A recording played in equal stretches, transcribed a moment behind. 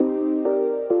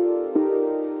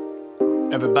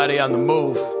Everybody on the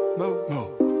move. Move, move.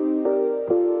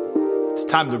 It's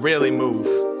time to really move.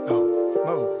 Move,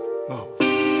 move, move.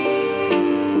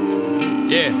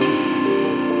 Yeah.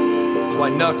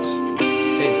 Why Knux?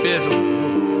 Abizzle.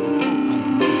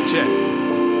 Check.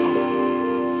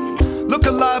 Look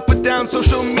alive, put down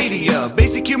social media.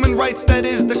 Basic human rights, that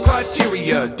is the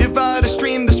criteria. Divide a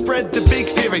stream to spread the big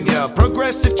fear in ya.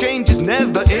 Progressive change is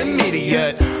never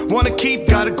immediate. Wanna keep,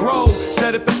 gotta grow.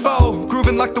 Said it before,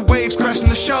 grooving like the waves crashing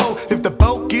the show. If the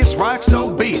boat gets rocked, so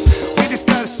be it. We just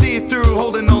gotta see it through,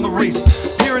 holding on the reason.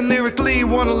 Hearing lyrically,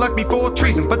 wanna lock me for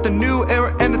treason. But the new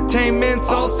era entertainment's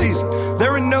all season.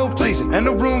 There ain't no pleasing, and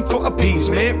no room for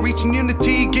appeasement. Reaching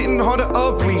unity, getting harder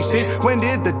of recent. When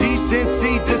did the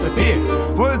decency disappear?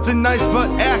 Words are nice, but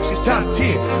actions top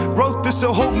tier. Wrote this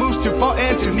so hope moves too far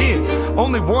and too near.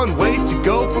 Only one way to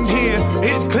go from here.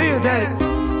 It's clear that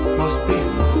it must be,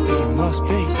 it must be, it must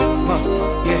be,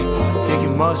 yeah, it must be,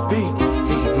 it must be,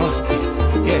 yeah, it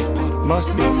must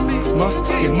be,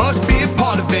 it must be a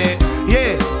part of it,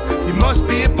 yeah. You must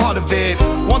be a part of it.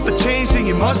 Want the change, then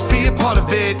you must be a part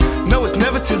of it. No, it's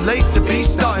never too late to be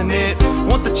starting it.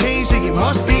 Want the change, then you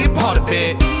must be a part of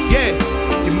it. Yeah,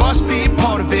 you must be a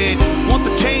part of it. Want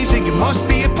the change, then you must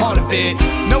be a part of it.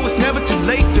 No, it's never too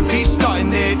late to be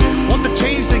starting it. Want the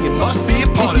change, then you must be a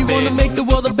part of it. If you wanna make the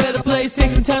world a better place,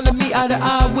 take some time to meet eye to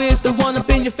eye with the one up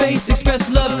in your face. Express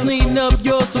love, clean up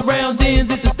your surroundings.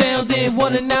 It's astounding.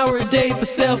 1 hour a day for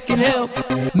self can help.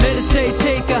 Meditate,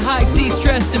 take a hike,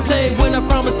 de-stress and play. When I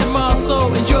promise tomorrow,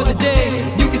 so enjoy the day.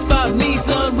 You can spot me,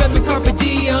 son, reppin' Carpe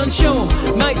Diem. Show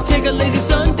 'em, might take a lazy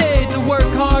Sunday to work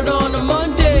hard on a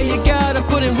Monday. You gotta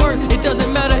put in work, it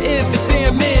doesn't matter if it's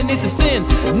bare man, it's a sin.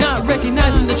 Not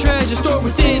recognizing the treasure stored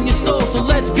within your soul, so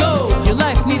let's go. Your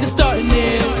life needs a starting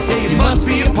there. Yeah, you must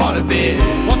be a part of it.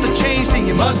 Want the change, then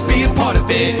you must be a part of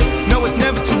it. No, it's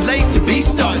never too late to be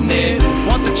starting it.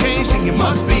 Want the change, then you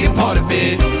must be a part of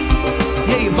it.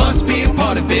 Yeah, you must be a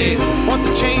part of it. Want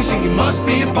the change, then you must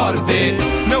be a part of it.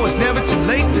 No, it's never too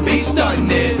late to be starting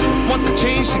it. Want the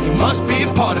change, then you must be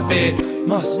a part of it.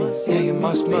 Must, yeah, you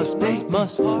must be, must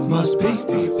be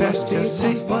the best to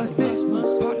see.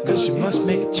 Cause you must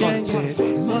make a change.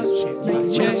 When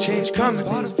the change coming,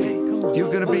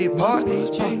 you're gonna be a part.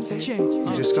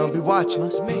 You're just gonna be watching.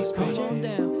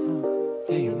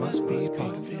 Yeah, you must be a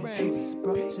part.